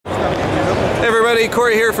everybody,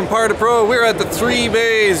 Corey here from Par2Pro. We're at the 3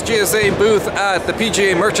 Bays GSA booth at the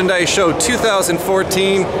PGA Merchandise Show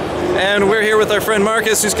 2014. And we're here with our friend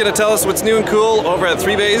Marcus, who's going to tell us what's new and cool over at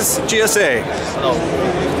 3 Bays GSA. Hello,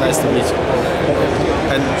 nice to meet you.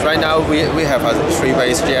 And right now we have a 3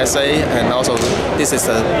 Bays GSA, and also this is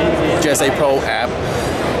a GSA Pro app,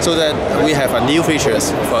 so that we have a new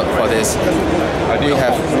features for this. We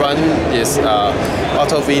have run this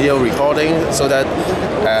auto video recording, so that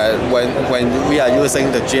when we are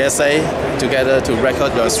using the GSA together to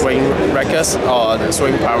record your swing records or the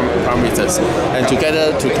swing parameters, and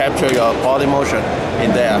together to capture your body motion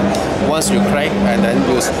in there. Once you click and then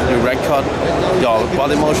you record your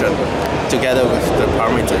body motion together with the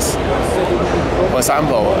parameters. For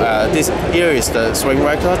example, this here is the swing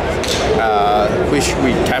record, which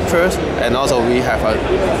we captured, and also we have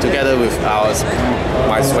together with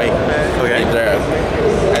my swing in there,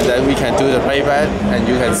 and then we can do the playback, and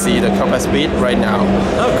you can see the club speed right now.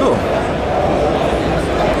 Oh, cool.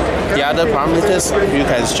 The other parameters you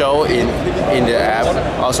can show in the app.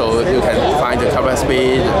 Also, you can find the club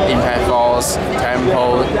speed, impact force,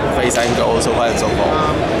 tempo, face angle, so on and so forth.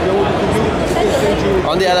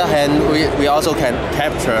 On the other hand, we also can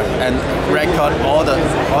capture and record all the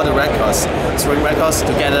records, swing records,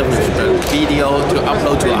 together with the video to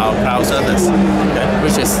upload to our cloud service,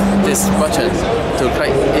 which is this button to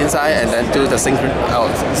click inside and then do the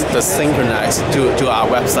synchronize to our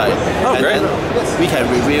website. Oh, and great. Then we can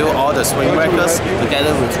review all the swing records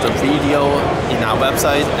together with the video in our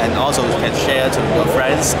website, and also can share to your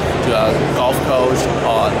friends, to a golf coach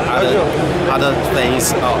or other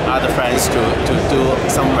things or other friends to do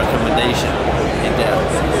some recommendation in there.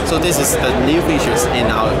 So this is the new features in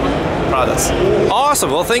our products. Awesome.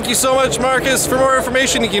 Well, thank you so much, Marcus. For more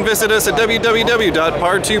information, you can visit us at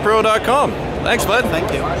www.par2pro.com. Thanks, bud.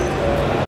 Thank you.